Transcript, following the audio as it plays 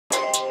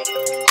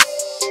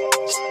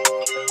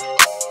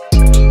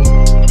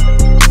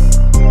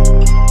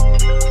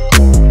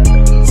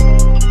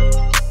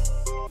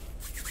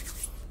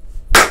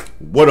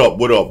What up,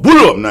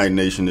 Night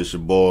Nation? It's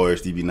your boy,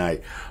 Stevie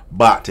Knight.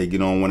 About to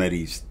get on one of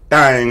these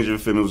things. You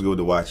feel me? It was good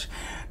to watch.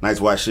 Nice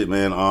watch shit,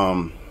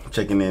 man.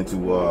 Checking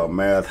into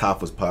Math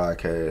Hoffa's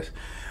podcast.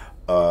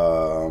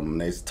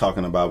 They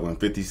talking about when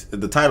 50.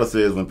 The title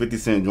says when 50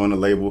 Cent joined the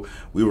label,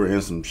 we were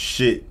in some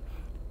shit.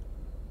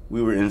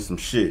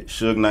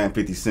 Suge Knight and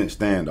 50 Cent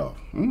standoff.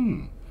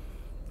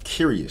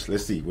 Curious.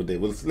 Let's see what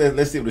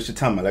let's see what this shit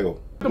talking about. Let go.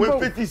 When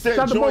 50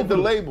 Cent joined the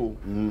label,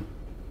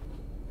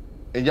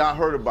 and y'all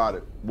heard about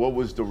it, what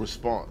was the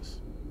response?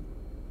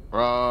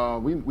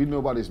 We knew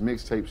about his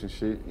mixtapes and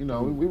shit. You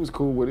know, we was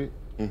cool with it.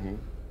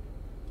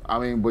 I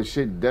mean, but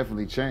shit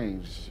definitely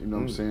changed. You know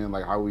what I'm saying?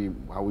 Like how we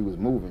was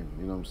moving.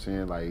 You know what I'm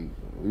saying? Like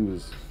we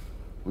was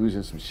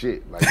in some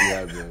shit. Like we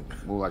had to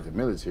move like the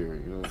military.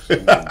 You know what I'm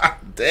saying?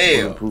 Like,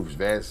 damn. Bulletproof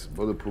vests,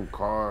 bulletproof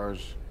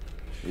cars.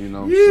 You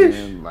know what I'm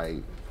saying?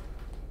 Like,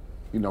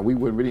 you know, we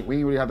didn't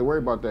really have to worry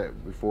about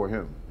that before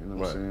him. You know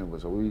what I'm saying?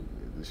 But so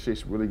the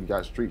shit really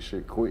got street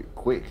shit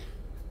quick.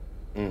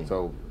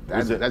 So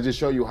that just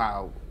show you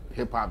how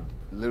hip hop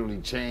literally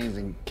changed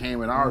and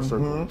came in our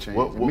circle and changed.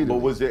 But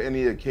was there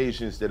any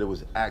occasions that it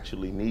was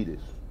actually needed?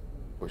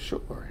 For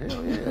sure,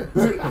 hell yeah.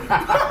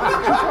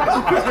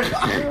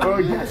 Oh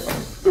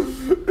yes.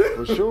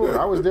 For sure.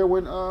 I was there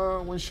when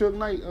Suge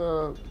Knight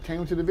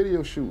came to the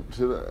video shoot,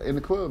 in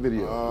the club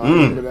video. I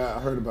remember that. I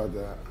heard about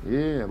that.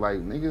 Yeah, like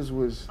niggas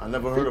was. I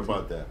never heard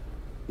about that.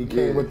 He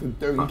came with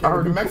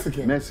the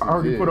Mexicans. I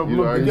already put up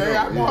look.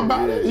 Yeah, I know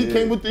about it. He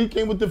came with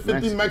the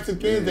 50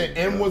 Mexicans, and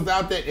M was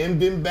out there. M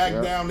didn't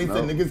back down. They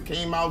said niggas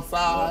came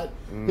outside.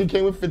 He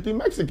came with 50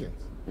 Mexicans.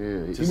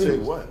 Yeah. To say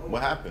what?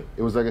 What happened?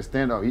 It was like a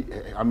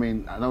standoff. I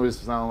mean, I know this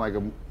sounds like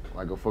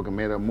a fucking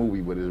made up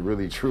movie, but it's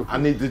really true. I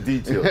need the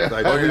details.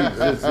 Like, I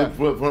thought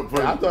what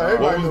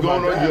was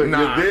going on? You're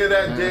there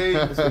that day.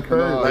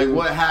 Like,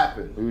 what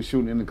happened? We was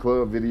shooting in the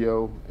club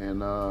video,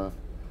 and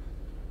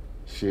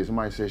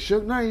somebody said,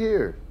 Suge Knight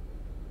here.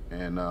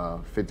 And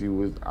 50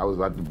 I was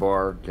at the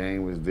bar,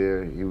 Gang was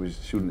there. He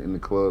was shooting in the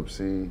club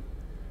scene,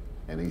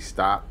 and he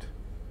stopped,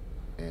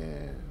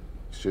 and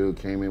Suge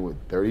came in with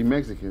 30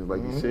 Mexicans,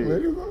 like you said. There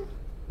you go.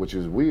 Which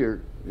is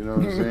weird, you know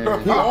what I'm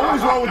saying? He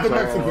always wrong with the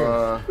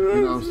Mexicans.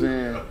 You know what I'm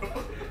saying?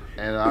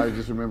 And I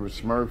just remember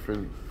Smurf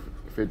and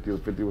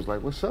 50 was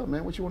like, what's up,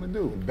 man? What you want to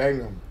do?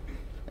 Bang him.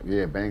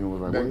 Yeah, Bang him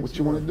was like, what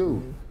you want to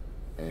do?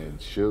 And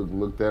Suge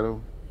looked at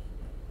him,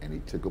 and he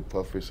took a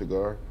puff of his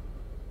cigar,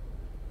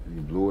 and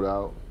he blew it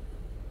out,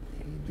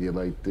 and he did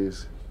like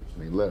this,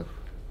 and he left.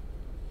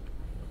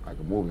 Like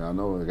a movie. I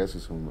know, I guess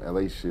it's some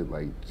LA shit,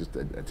 like just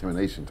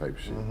intimidation type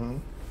shit.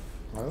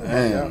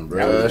 Damn,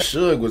 bro.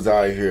 Suge was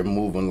out here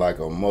moving like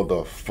a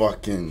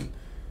motherfucking.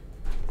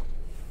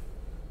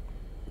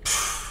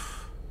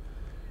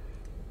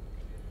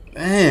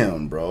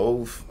 Damn,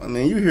 bro. I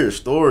mean, you hear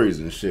stories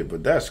and shit,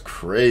 but that's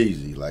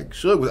crazy. Like,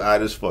 Suge was out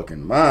of his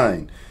fucking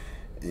mind.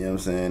 You know what I'm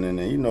saying? And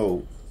then, you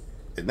know,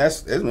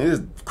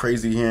 it's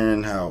crazy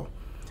hearing how.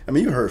 I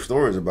mean, you heard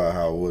stories about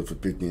how it was for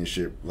 50 and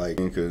shit, like,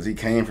 because he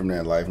came from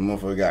that life. A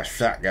motherfucker got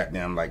shot,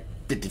 goddamn, like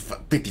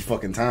 50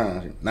 fucking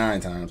times, 9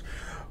 times.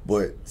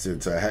 But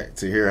to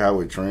hear how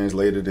it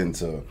translated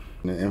into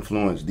the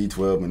influence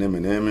D12 and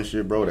Eminem and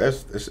shit, bro,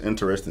 that's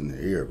interesting to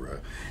hear, bro.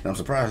 And I'm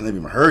surprised I never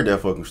even heard that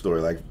fucking story.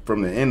 Like,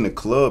 from the In the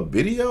Club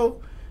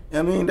video,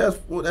 I mean, that's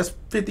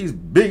 50's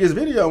biggest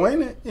video,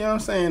 ain't it? You know what I'm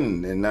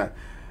saying? And not,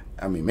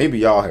 I mean, maybe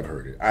y'all have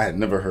heard it. I had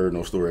never heard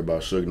no story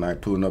about Suge Knight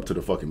pulling up to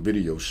the fucking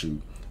video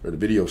shoot or the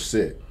video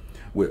set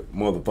with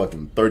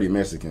motherfucking 30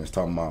 Mexicans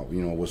talking about, you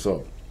know, what's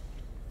up.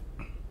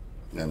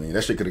 I mean,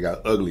 that shit could have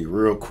got ugly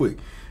real quick.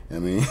 I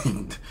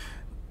mean,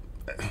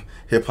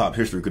 hip-hop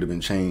history could have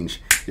been changed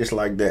just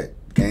like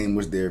that. Game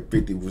was there,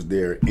 50 was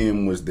there,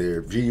 M was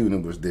there,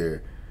 G-Unit was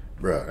there.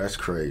 Bruh, that's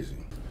crazy.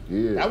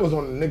 Yeah. That was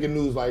on the nigga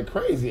news like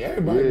crazy.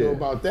 Everybody know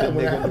about that.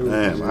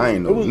 Damn, I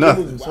ain't know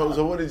nothing.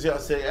 So what did y'all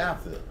say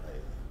after?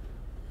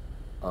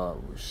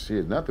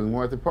 Shit, nothing. We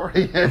were at the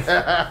party. There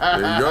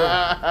you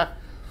go.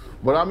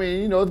 But I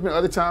mean, you know, there's been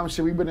other times,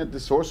 shit, we've been at the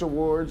Source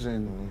Awards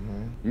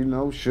and, you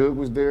know, Suge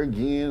was there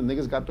again,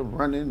 niggas got to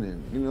running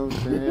and, you know what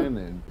I'm saying?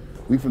 And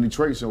we from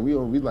Detroit, so we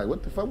like,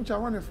 what the fuck, what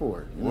y'all running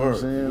for? You know what I'm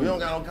saying? We don't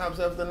got no cops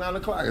after 9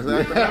 o'clock. It's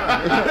after 9.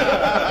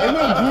 Ain't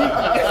no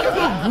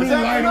green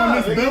light on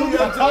this building.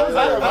 Ain't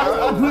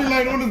no green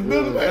light on this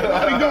building.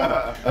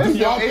 Do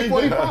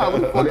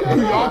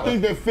y'all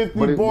think that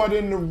 50 brought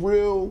in the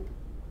real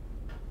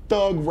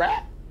thug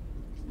rap?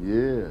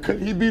 Yeah.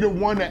 Could he be the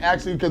one that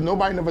actually, because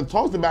nobody never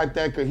talks about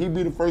that, could he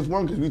be the first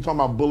one? Because we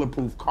talking about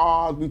bulletproof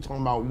cars, we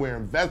talking about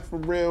wearing vests for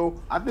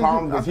real. I think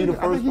one? I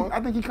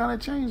think he kind of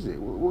changed it.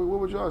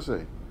 What would y'all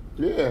say?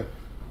 Yeah.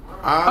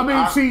 I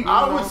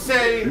would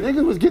say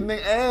niggas was getting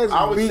their ass beat.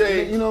 I would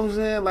say, you know what I'm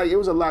saying? Like, it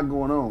was a lot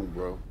going on,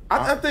 bro.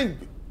 I think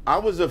I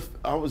was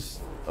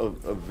a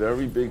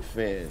very big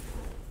fan.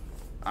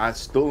 I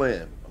still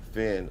am a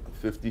fan of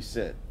 50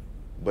 Cent.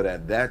 But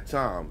at that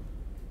time,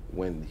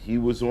 when he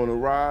was on the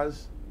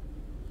rise,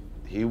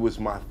 he was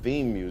my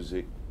theme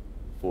music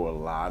for a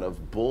lot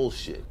of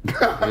bullshit.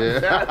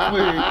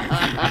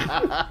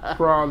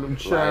 Problem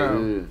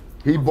child.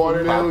 He bought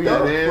it out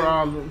there.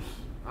 Problems.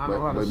 I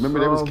know how to But remember,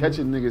 they was solve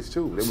catching niggas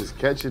too. They was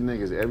catching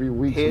niggas every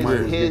week. Here's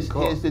somebody was getting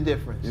caught. the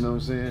difference. You know what I'm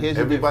saying? Here's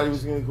the Everybody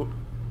difference. was getting.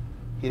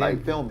 He like-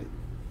 didn't film it.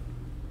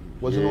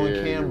 Wasn't on Yeah,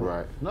 camera. you're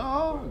right.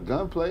 No,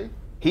 gunplay.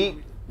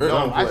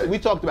 We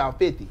talked about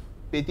 50.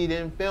 50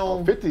 didn't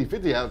film. 50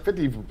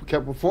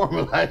 kept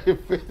performing like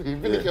 50 kept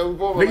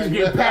performing Niggas like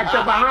get packed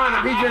up behind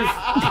him. He just,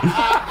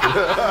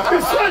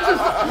 his son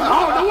just, I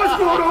don't know what's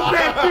going on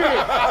back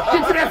there.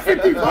 Get to that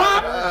 50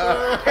 pop,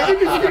 and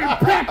niggas getting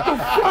packed the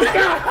fuck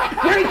out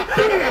right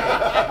there.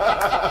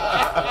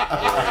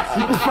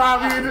 You can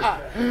find me in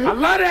I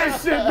love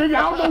that shit, nigga.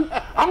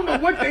 I don't know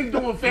what they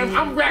doing, fam.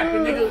 I'm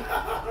rapping,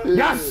 nigga.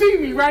 Y'all see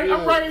me, right?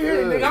 I'm right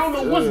here, nigga. I don't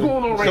know what's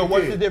going on right So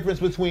what's there. the difference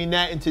between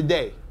that and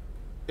today?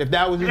 If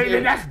that was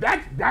And that's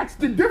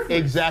the difference.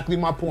 exactly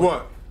my point.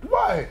 What?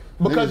 What?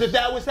 Because if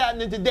that was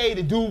happening today,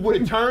 the dude would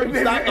have turned,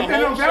 stopped the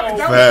whole show.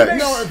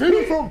 Facts. No, if he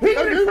was from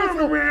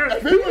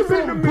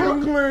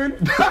Brooklyn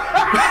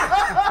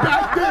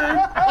back then,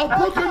 a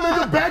Brooklyn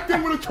nigga back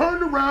then would have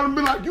turned around and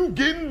been like, "You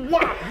getting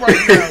whopped right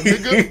now,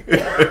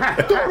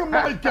 nigga? Throw the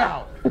mic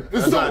out."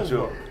 That's not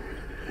true.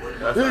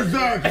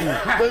 Exactly.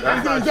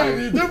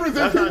 Exactly. The difference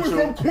is he was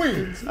from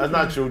Queens. That's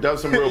not true. That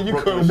was some real You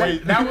Brooklyn couldn't shit.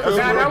 wait. That was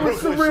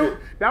some Brooklyn real.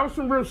 That was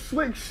some real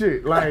slick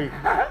shit. Like,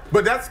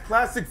 But that's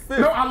classic Fifth.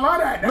 no, I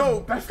love that.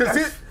 No, that's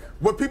because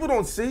what people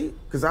don't see,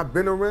 because I've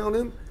been around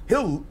him,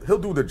 he'll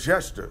do the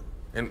gesture.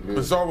 And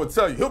Bizarre will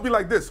tell you, he'll be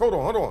like this, hold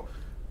on.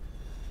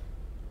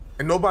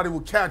 And nobody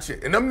will catch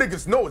it. And them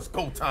niggas know it's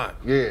go time.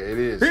 Yeah, it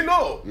is. He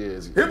know. Yeah,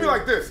 it's- He'll be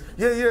like this.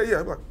 Yeah.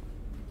 I'm like,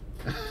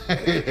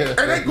 and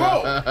they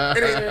go. And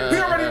he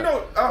already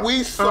know.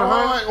 We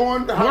saw it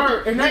on the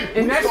and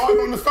that's saw it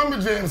on the Summer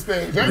Jam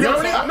stage. You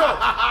already know.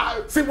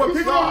 See, what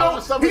people don't know,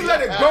 he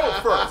let it go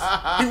first.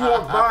 He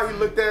walked by, he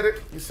looked at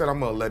it, he said, I'm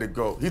gonna let it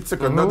go. He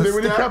took another Then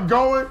when he step. kept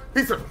going,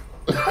 He said,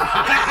 I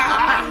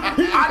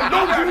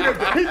know that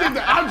nigga. He did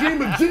the I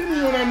Dream of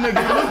Genie on that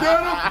nigga. Look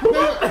at him.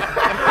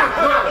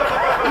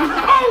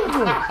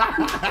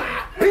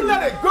 he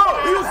let it go.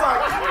 He was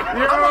like, I'm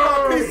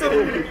about a piece of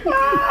Get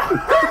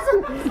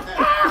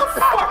the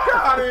fuck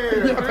out of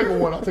here. Yeah,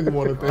 I'll take him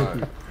one. Thank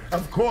you.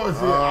 Of course,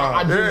 yeah.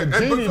 I Dream of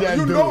Genie, that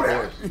you dude. know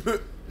that.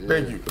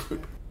 Thank you.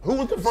 Who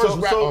was the first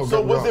rapper?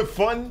 So was it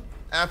fun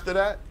after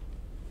that?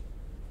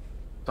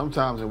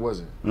 Sometimes it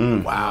wasn't.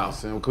 Wow.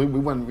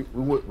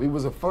 Because we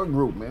was a fun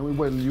group, man. We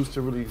wasn't used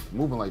to really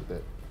moving like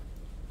that.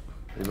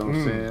 You know what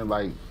I'm saying?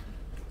 Like,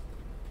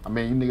 I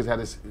mean, you niggas had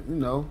this,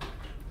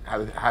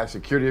 had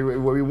security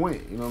everywhere we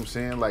went. You know what I'm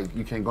saying? Like,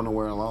 you can't go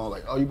nowhere alone.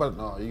 Like, oh, you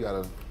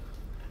gotta,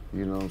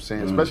 you know what I'm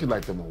saying? Especially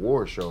like them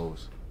award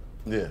shows.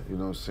 Yeah. You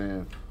know what I'm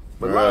saying?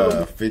 But a lot of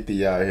them,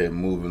 50 out here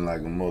moving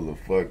like a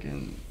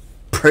motherfucking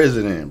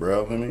president,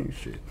 bro. I mean,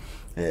 shit.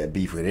 Had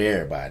beef with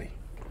everybody.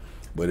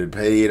 But it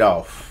paid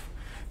off.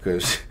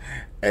 Cause,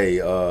 hey,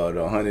 the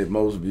 100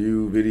 most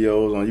viewed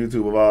videos on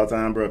YouTube of all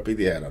time, bro,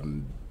 50 had a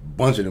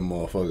bunch of them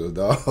motherfuckers,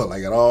 dog.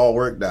 Like, it all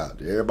worked out.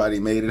 Everybody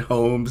made it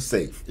home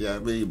safe. You know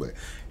what I mean? But,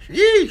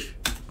 sheesh.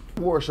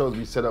 award shows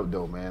be set up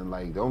though, man.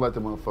 Like, don't let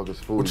the motherfuckers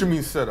fool What you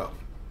mean set up?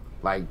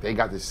 Like, they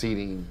got the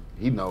seating,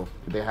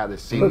 they had the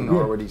seating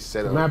already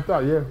set up. mapped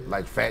out, yeah.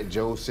 Like, Fat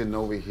Joe sitting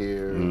over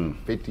here,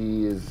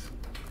 50 is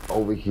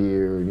over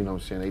here, you know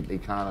what I'm saying? They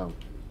kind of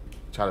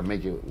try to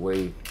make it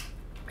way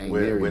ain't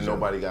near Where each other.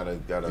 nobody gotta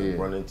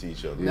Yeah. run into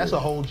each other. That's a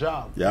whole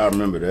job. Y'all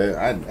remember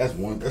that?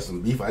 That's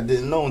some beef I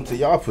didn't know until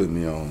y'all put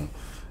me on.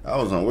 I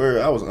was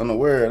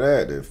unaware of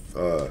that.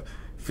 If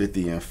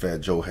 50 and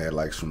Fat Joe had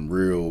like some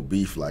real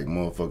beef, like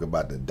motherfucker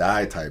about to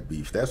die type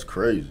beef. That's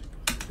crazy.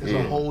 It's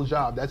a whole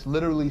job. That's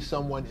literally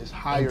someone is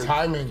hired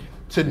Timing.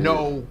 to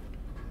know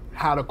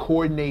how to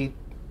coordinate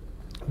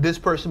this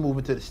person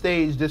moving to the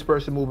stage, this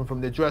person moving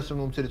from the dressing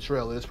room to the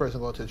trailer, this person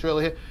going to the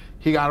trailer here.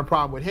 He got a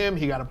problem with him,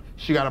 she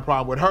got a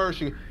problem with her.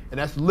 And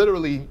that's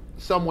literally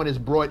someone is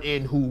brought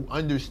in who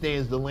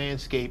understands the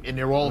landscape, and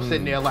they're all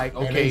sitting there like,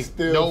 And okay, they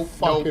still no,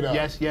 fuck it up.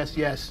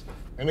 yes.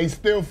 And they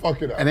still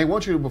fuck it up. And they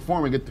want you to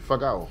perform and get the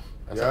fuck out.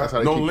 That's how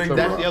they No keep link.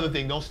 trouble. That's the other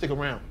thing. Don't stick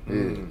around.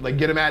 Like,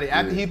 get him out of it.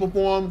 After he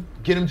perform,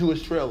 get him to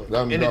his trailer.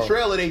 Let him In go. the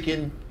trailer,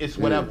 it's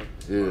whatever.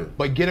 Yeah.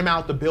 But get him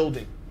out the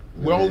building.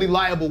 We're only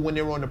liable when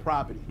they're on the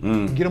property.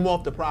 Get them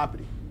off the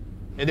property.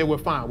 And then we're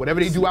fine.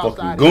 Whatever they do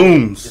outside,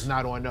 goons. it's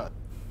not on us.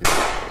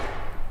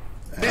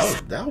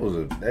 That was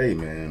a hey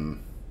man.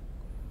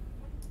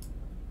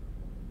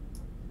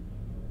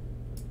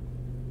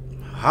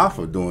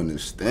 Hoffa doing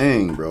this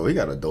thing, bro. He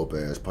got a dope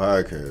ass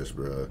podcast,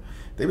 bro.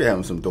 They be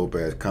having some dope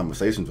ass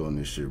conversations on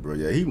this shit, bro.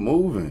 Yeah, he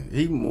moving.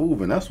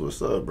 That's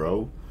what's up,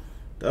 bro.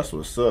 That's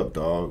what's up,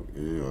 dog.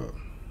 Yeah,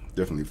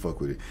 definitely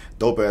fuck with it.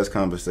 Dope ass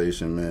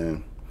conversation,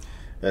 man.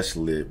 That's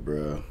lit,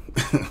 bro.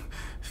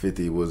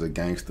 50 was a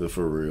gangster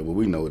for real, but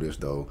we know this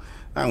though.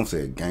 I don't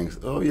say a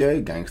gangster. Oh yeah,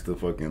 gangster,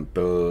 fucking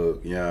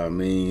thug. You know what I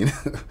mean?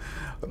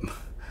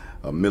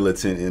 A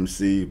militant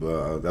MC,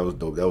 but that was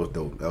dope.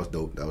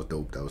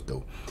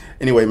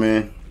 Anyway,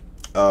 man.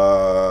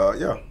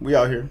 Yeah, we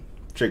out here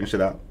checking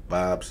shit out.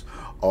 Vibes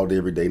all day,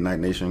 every day, Night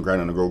Nation,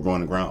 grinding the ground,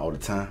 growing the ground all the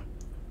time.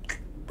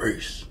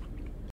 Peace.